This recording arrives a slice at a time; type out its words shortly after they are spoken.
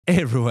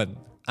Hey everyone,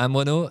 I'm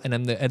Mono and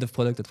I'm the head of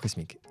product at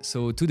Prismic.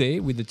 So today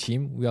with the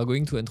team, we are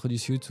going to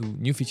introduce you to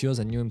new features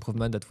and new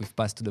improvements that we've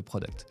passed to the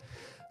product.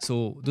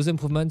 So those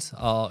improvements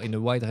are in a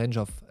wide range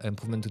of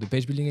improvement to the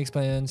page building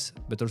experience,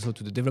 but also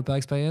to the developer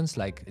experience,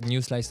 like a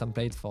new slice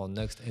template for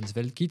Next and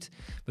SvelteKit,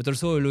 but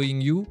also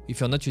allowing you, if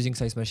you're not using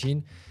Slice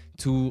Machine,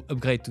 to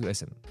upgrade to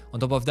SM.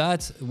 On top of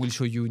that, we'll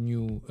show you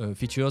new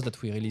features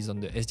that we release on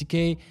the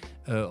SDK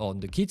or on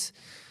the kit,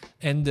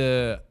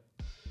 and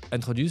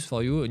introduce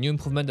for you a new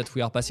improvement that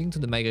we are passing to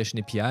the migration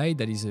API.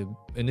 That is an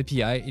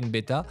API in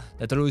beta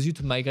that allows you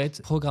to migrate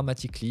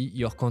programmatically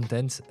your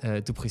content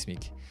to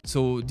Prismic.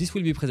 So this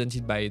will be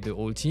presented by the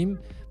whole team,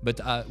 but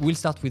we'll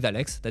start with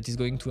Alex, that is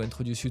going to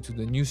introduce you to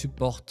the new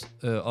support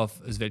of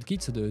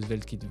SvelteKit, so the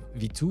SvelteKit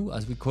V2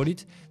 as we call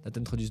it, that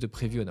introduced the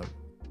preview and all.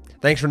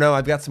 Thanks, Renaud.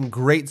 I've got some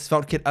great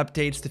SvelteKit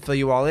updates to fill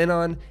you all in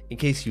on. In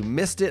case you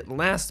missed it,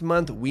 last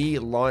month we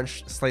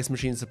launched Slice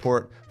Machine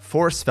support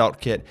for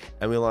SvelteKit,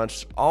 and we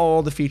launched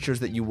all the features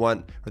that you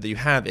want or that you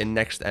have in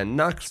Next and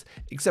Nux,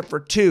 except for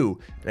two,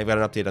 and I've got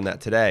an update on that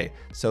today.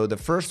 So the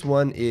first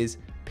one is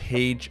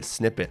Page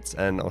Snippets,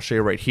 and I'll show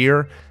you right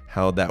here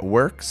how that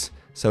works.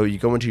 So you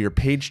go into your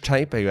page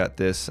type. I got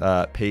this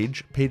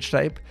page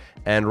type,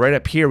 and right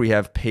up here we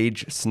have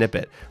Page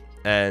Snippet.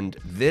 And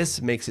this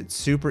makes it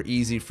super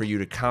easy for you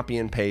to copy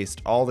and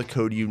paste all the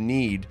code you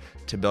need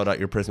to build out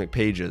your Prismic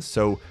pages.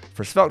 So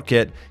for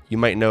SvelteKit, you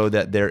might know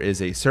that there is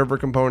a server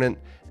component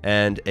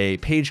and a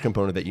page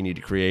component that you need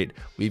to create.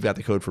 We've got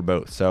the code for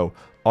both. So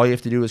all you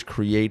have to do is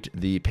create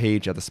the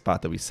page at the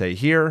spot that we say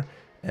here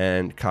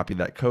and copy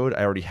that code.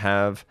 I already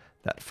have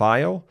that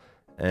file,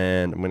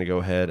 and I'm going to go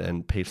ahead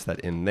and paste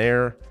that in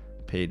there,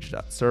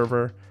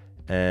 page.server.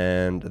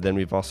 And then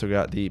we've also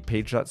got the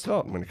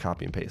page.svelte. I'm going to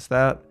copy and paste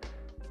that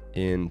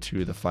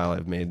into the file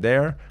I've made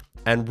there.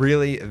 And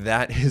really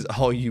that is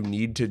all you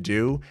need to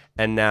do.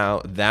 And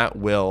now that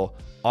will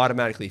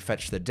automatically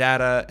fetch the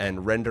data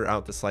and render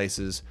out the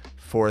slices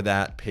for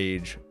that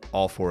page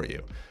all for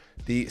you.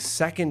 The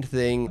second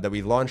thing that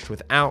we launched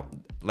without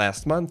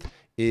last month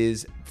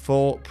is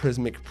full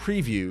Prismic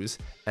previews,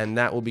 and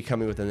that will be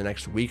coming within the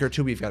next week or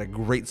two. We've got a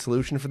great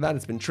solution for that.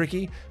 It's been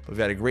tricky, but we've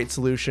got a great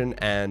solution,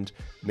 and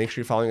make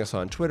sure you're following us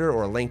on Twitter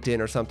or LinkedIn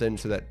or something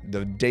so that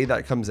the day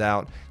that comes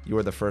out, you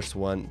are the first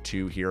one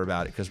to hear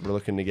about it, because we're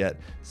looking to get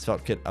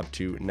SvelteKit up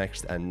to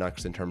Next and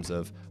Nux in terms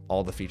of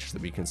all the features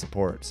that we can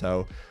support.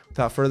 So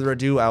without further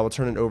ado, I will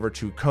turn it over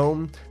to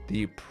Combe,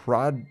 the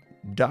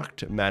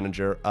product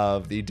manager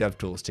of the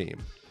DevTools team.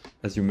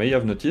 As you may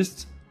have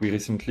noticed, we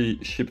recently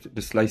shipped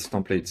the slice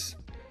templates.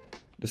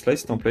 The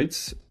slice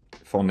templates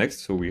for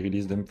Next, so we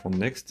released them from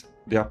Next.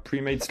 They are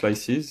pre-made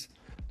slices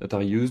that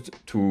are used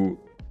to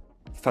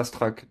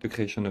fast-track the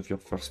creation of your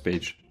first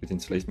page within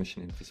Slice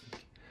Machine and Prismic.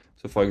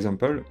 So for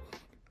example,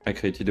 I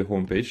created a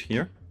home page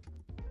here.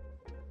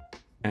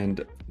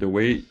 And the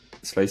way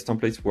slice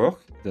templates work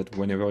is that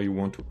whenever you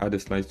want to add a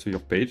slice to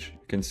your page,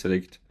 you can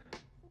select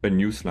a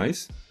new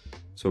slice,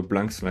 so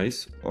blank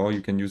slice, or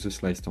you can use a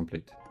slice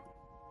template.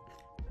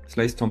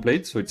 Slice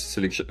template, so it's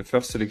a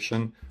first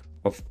selection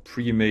of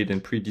pre-made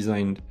and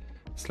pre-designed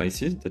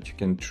slices that you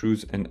can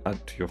choose and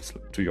add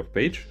to your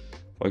page.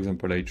 For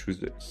example, I choose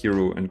the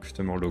hero and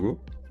customer logo,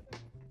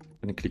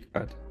 and I click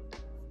add.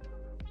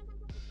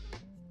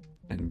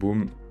 And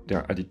boom, they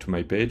are added to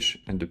my page,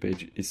 and the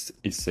page is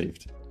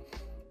saved.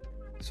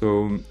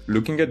 So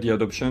looking at the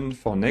adoption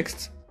for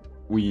Next,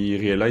 we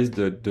realized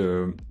that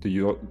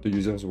the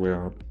users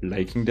were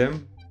liking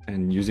them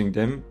and using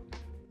them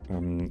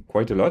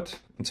quite a lot.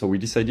 And so we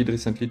decided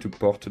recently to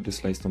port the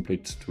slice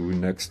templates to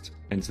Next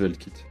and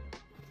SvelteKit.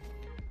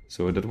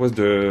 So that was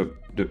the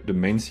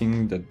main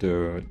thing that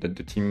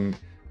the team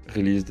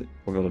released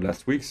over the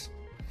last weeks.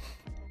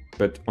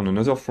 But on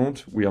another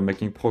front, we are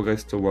making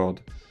progress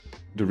toward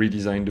the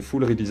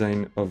full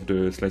redesign of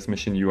the Slice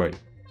Machine UI.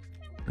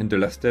 And the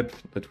last step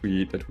that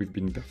we've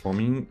been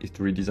performing is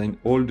to redesign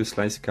all the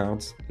slice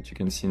cards that you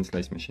can see in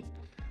Slice Machine.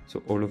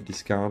 So all of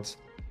these cards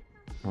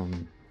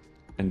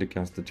and the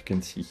cards that you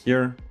can see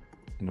here,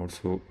 and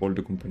also all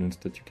the components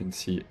that you can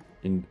see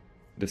in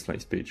the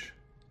slice page.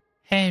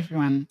 Hey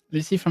everyone,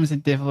 Lucy from the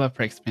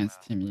Developer Experience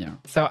team here.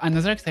 So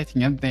another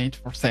exciting update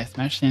for Slice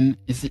Machine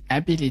is the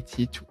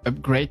ability to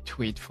upgrade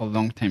to it for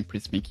long-time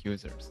Prismic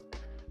users.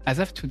 As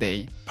of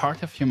today,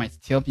 part of you might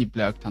still be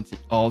blocked on the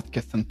old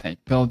custom type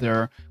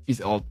builder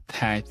with old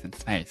types and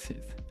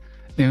slices.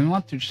 Then we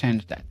want to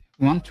change that.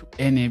 We want to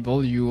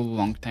enable you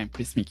long-time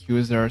Prismic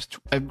users to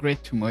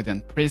upgrade to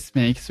modern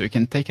Prismic so you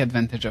can take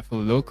advantage of a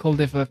local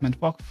development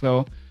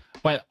workflow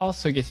while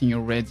also getting you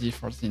ready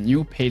for the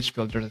new page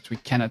builder that we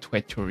cannot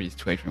wait to release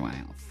to everyone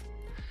else.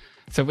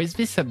 So with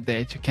this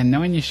update, you can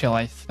now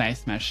initialize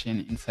Slice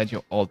Machine inside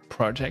your old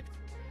project.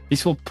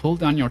 This will pull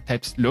down your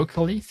types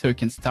locally so you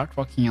can start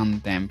working on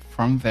them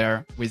from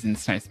there within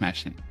Slice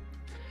Machine.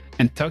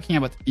 And talking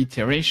about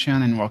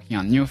iteration and working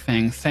on new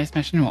things, Slice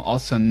Machine will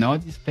also now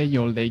display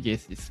your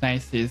legacy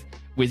slices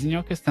within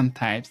your custom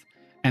types.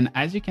 And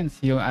as you can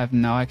see, you have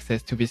now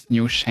access to this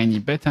new shiny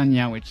button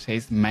here, which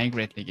says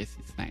Migrate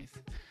Legacy Slice.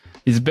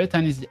 This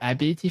button is the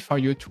ability for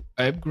you to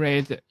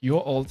upgrade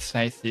your old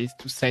slices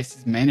to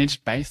slices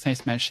managed by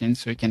Slice Machine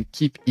so you can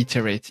keep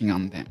iterating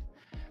on them.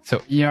 So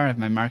here I have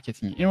my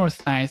marketing hero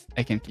slice.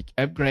 I can click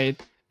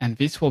upgrade, and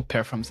this will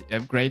perform the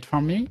upgrade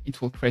for me.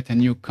 It will create a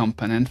new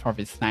component for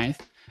this slice.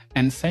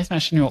 And Slice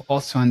Machine will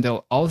also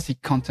handle all the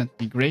content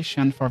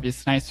migration for this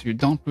slice so you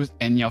don't lose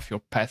any of your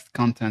past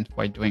content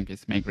while doing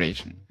this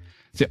migration.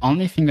 The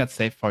only thing that's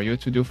safe for you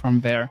to do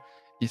from there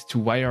is to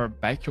wire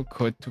back your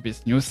code to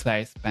this new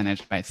slice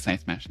managed by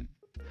Slice Machine.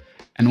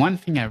 And one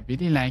thing I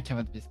really like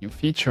about this new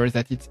feature is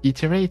that it's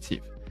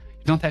iterative.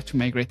 You don't have to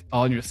migrate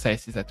all your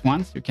slices at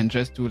once. You can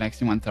just do like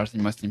the ones that are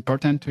the most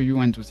important to you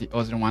and do the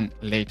other one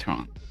later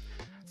on.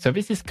 So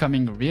this is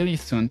coming really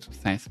soon to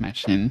Slice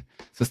Machine.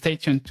 So stay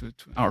tuned to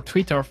our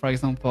Twitter, for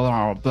example, or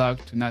our blog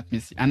to not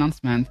miss the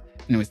announcement.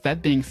 And with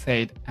that being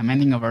said, I'm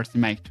handing over the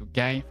mic to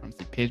Guy from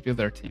the Page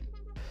Builder team.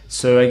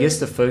 So I guess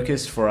the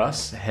focus for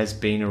us has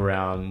been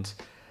around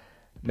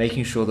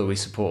making sure that we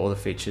support all the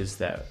features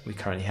that we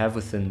currently have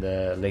within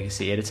the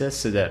legacy editor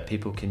so that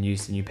people can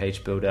use the new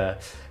page builder,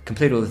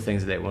 complete all the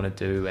things that they want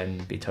to do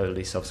and be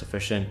totally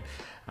self-sufficient,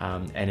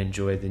 and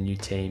enjoy the new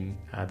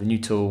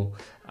tool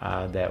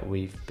that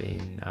we've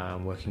been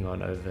working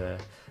on over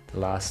the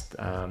last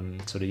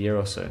sort of year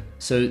or so.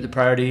 So the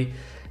priority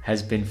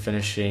has been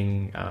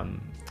finishing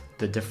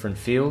the different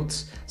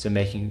fields, so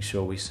making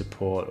sure we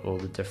support all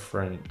the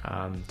different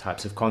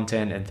types of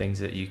content and things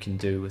that you can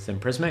do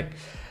within Prismic.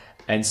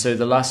 And so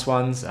the last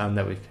ones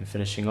that we've been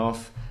finishing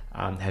off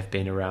have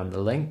been around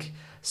the link.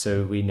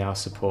 So we now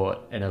support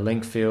in a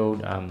link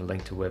field, a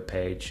link to a web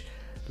page,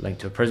 link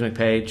to a Prismic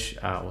page,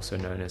 also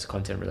known as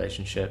content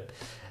relationship,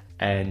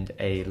 and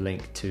a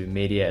link to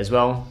media as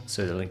well.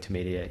 So the link to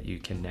media, you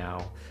can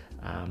now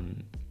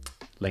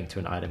link to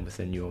an item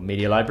within your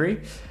media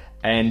library.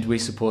 And we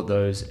support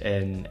those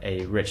in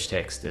a rich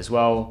text as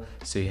well.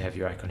 So you have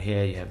your icon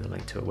here, you have the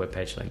link to a web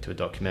page, link to a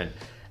document,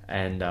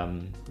 and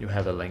you'll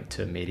have a link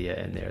to media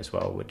in there as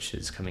well, which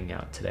is coming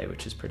out today,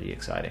 which is pretty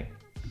exciting.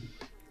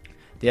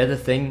 The other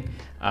thing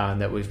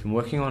that we've been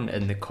working on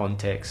in the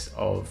context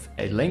of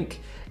a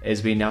link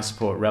is we now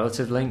support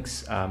relative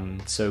links.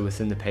 So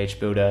within the page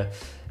builder,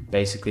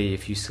 basically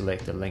if you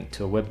select a link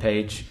to a web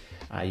page,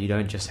 you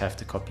don't just have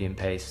to copy and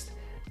paste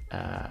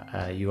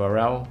a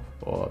URL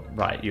or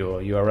write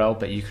your URL,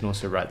 but you can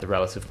also write the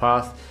relative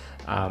path.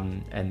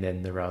 And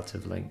then the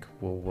relative link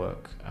will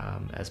work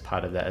as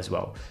part of that as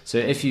well. So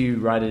if you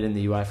write it in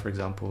the UI, for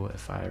example,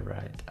 if I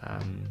write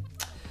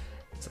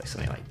it's like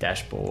something like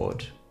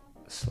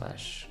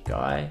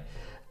dashboard/guy,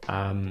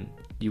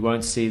 you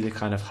won't see the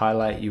kind of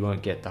highlight, you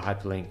won't get the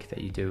hyperlink that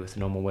you do with a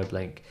normal web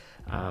link.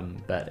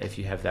 But if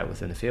you have that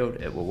within the field,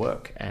 it will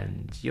work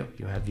and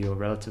you'll have your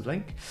relative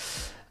link.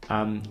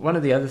 One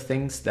of the other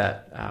things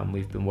that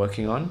we've been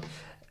working on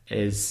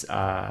is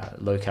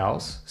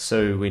locales.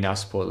 So we now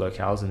support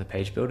locales in the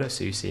page builder.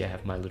 So you see I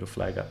have my little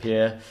flag up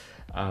here,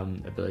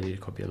 ability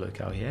to copy a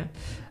locale here.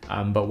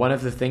 But one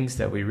of the things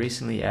that we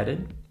recently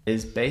added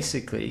is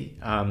basically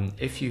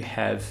if you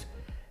have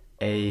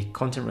a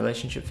content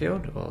relationship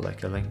field or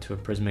like a link to a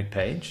Prismic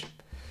page,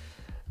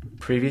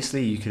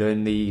 previously you could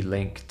only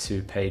link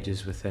to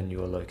pages within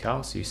your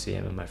locale. So you see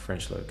I'm in my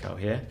French locale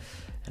here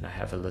and I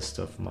have a list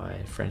of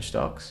my French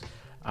docs.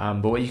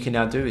 But what you can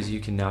now do is you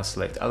can now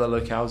select other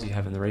locales you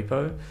have in the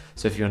repo.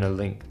 So if you want to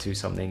link to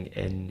something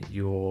in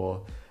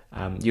your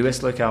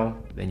US locale,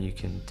 then you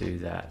can do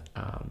that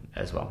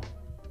as well.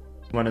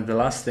 One of the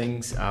last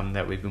things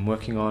that we've been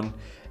working on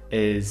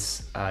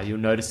is you'll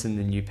notice in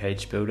the new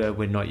page builder,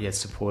 we're not yet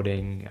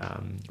supporting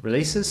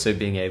releases. So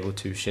being able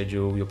to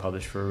schedule your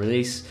publish for a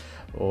release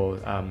or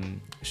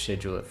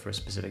schedule it for a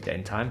specific date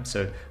and time.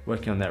 So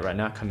working on that right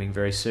now, coming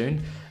very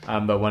soon.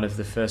 But one of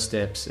the first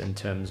steps in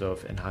terms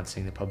of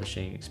enhancing the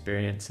publishing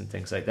experience and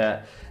things like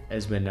that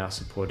is we're now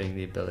supporting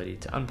the ability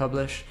to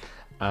unpublish.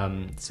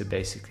 So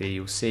basically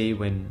you'll see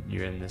when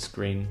you're in this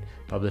green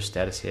publish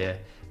status here,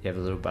 you have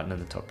a little button in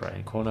the top right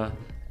hand corner.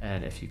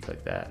 And if you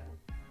click that,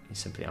 you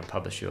simply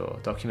unpublish your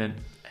document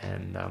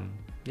and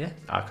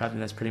archive,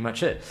 and that's pretty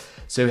much it.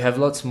 So we have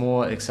lots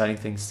more exciting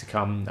things to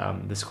come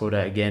this quarter,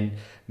 again,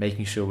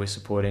 making sure we're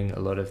supporting a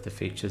lot of the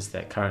features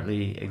that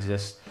currently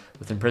exist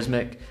within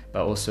Prismic,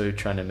 but also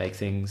trying to make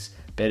things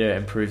better,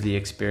 improve the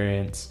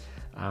experience,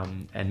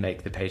 and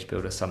make the page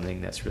builder something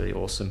that's really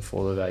awesome for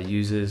all of our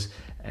users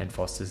and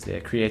fosters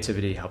their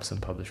creativity, helps them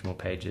publish more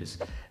pages,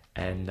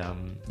 and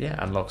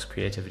unlocks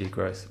creativity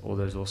growth, all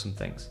those awesome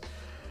things.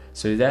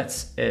 So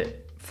that's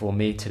it for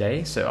me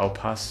today. So I'll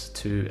pass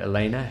to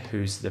Elena,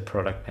 who's the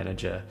product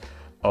manager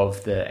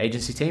of the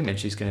agency team, and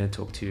she's going to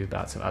talk to you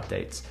about some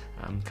updates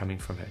coming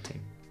from her team.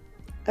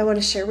 I want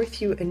to share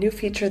with you a new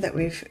feature that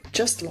we've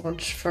just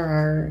launched for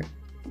our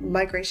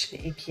migration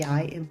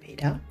API in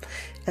beta,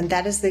 and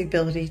that is the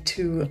ability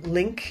to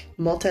link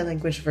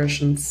multi-language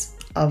versions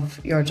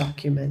of your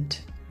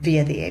document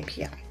via the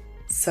API.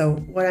 So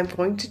what I'm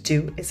going to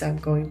do is I'm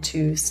going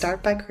to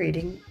start by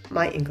creating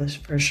my English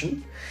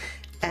version,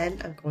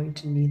 and I'm going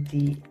to need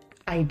the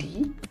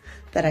ID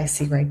that I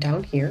see right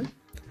down here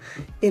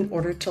in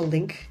order to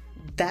link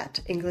that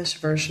English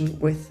version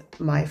with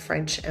my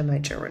French and my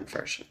German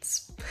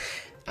versions.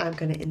 I'm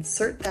going to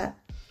insert that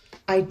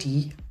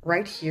ID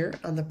right here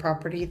on the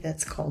property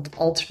that's called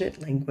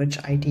alternate language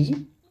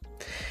ID.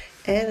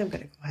 And I'm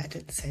going to go ahead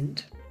and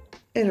send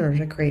in order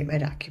to create my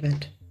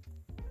document.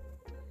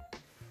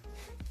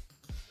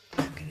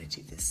 I'm going to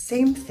do the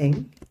same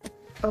thing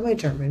on my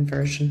German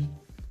version.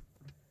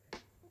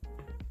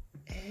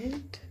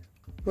 And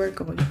we're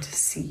going to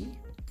see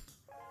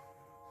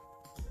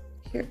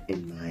here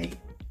in my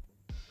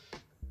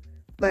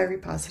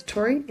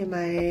repository, in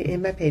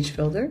my page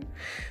builder,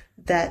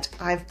 that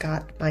I've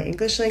got my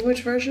English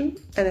language version,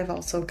 and I've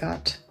also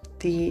got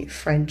the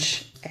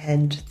French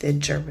and the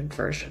German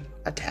version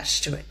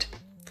attached to it.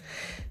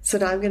 So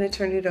now I'm going to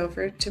turn it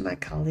over to my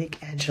colleague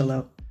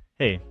Angelo.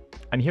 Hey,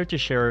 I'm here to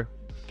share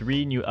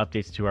 3 new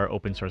updates to our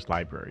open source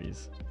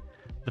libraries.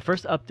 The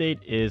first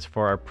update is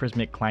for our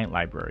Prismic client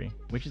library,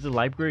 which is a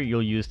library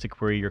you'll use to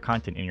query your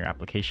content in your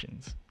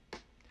applications.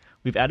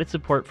 We've added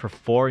support for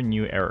 4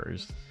 new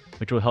errors,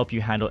 which will help you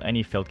handle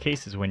any failed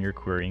cases when you're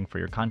querying for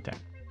your content.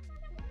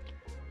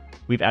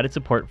 We've added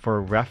support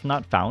for ref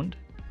not found,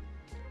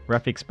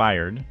 ref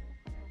expired,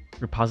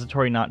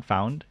 repository not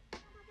found,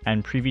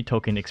 and preview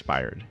token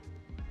expired.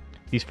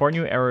 These 4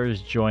 new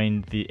errors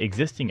join the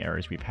existing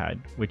errors we've had,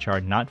 which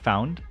are not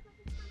found,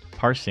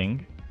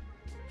 parsing,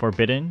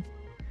 forbidden,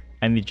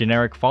 and the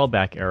generic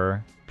fallback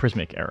error,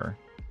 Prismic error.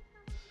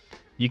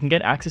 You can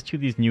get access to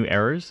these new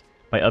errors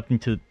by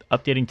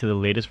updating to the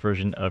latest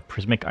version of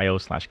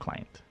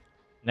Prismic.io/client.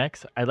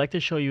 Next, I'd like to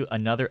show you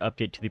another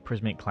update to the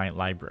Prismic client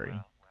library.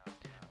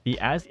 The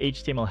As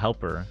HTML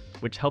helper,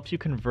 which helps you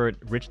convert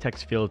rich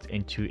text fields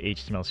into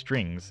HTML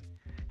strings,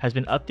 has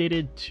been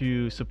updated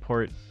to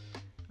support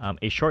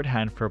a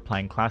shorthand for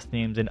applying class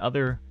names and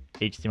other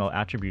HTML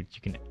attributes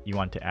you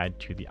want to add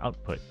to the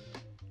output.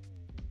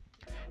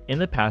 In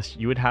the past,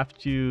 you would have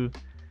to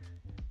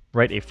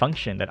write a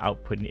function that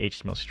output an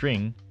HTML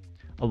string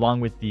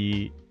along with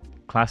the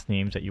class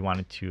names that you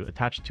wanted to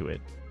attach to it.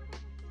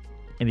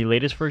 In the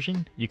latest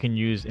version, you can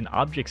use an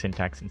object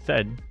syntax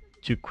instead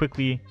to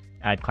quickly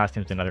add class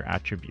names and other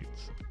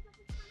attributes.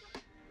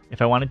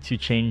 If I wanted to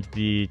change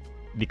the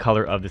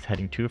color of this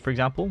heading 2, for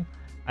example,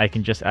 I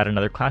can just add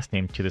another class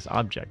name to this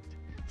object,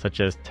 such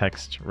as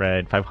text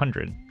red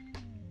 500.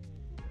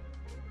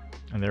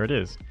 And there it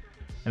is.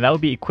 And that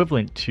would be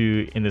equivalent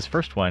to, in this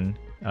first one,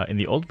 in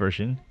the old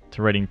version,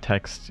 to writing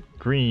text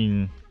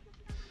green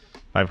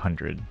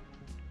 500.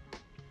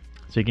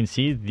 So you can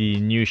see the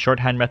new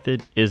shorthand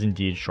method is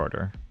indeed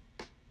shorter.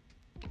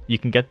 You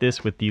can get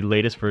this with the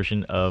latest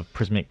version of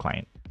Prismic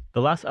Client.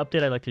 The last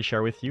update I'd like to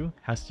share with you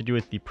has to do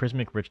with the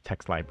Prismic Rich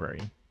Text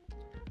Library.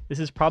 This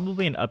is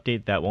probably an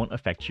update that won't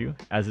affect you,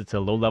 as it's a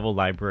low-level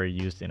library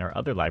used in our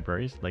other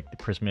libraries, like the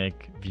Prismic,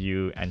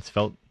 Vue, and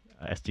Svelte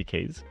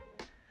SDKs.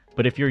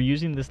 But if you're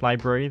using this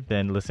library,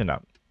 then listen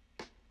up.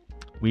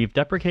 We've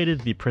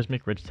deprecated the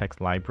Prismic Rich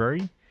Text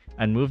Library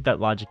and moved that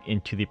logic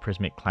into the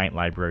Prismic Client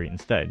Library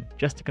instead,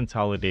 just to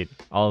consolidate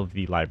all of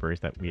the libraries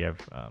that we have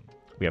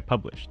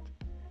published.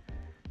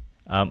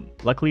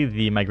 Luckily,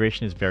 the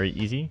migration is very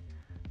easy.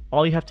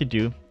 All you have to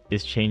do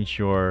is change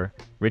your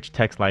rich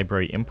text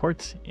library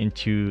imports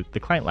into the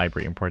client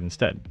library import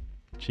instead.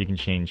 So you can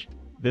change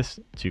this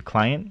to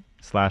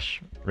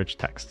client/rich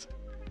text,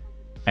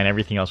 and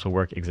everything else will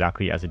work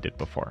exactly as it did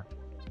before.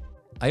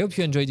 I hope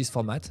you enjoy this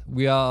format.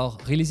 We are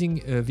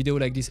releasing a video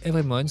like this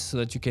every month so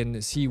that you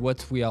can see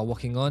what we are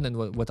working on and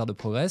what are the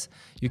progress.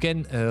 You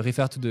can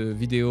refer to the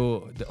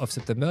video of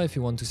September if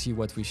you want to see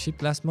what we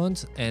shipped last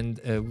month, and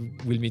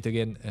we'll meet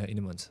again in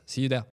a month. See you there.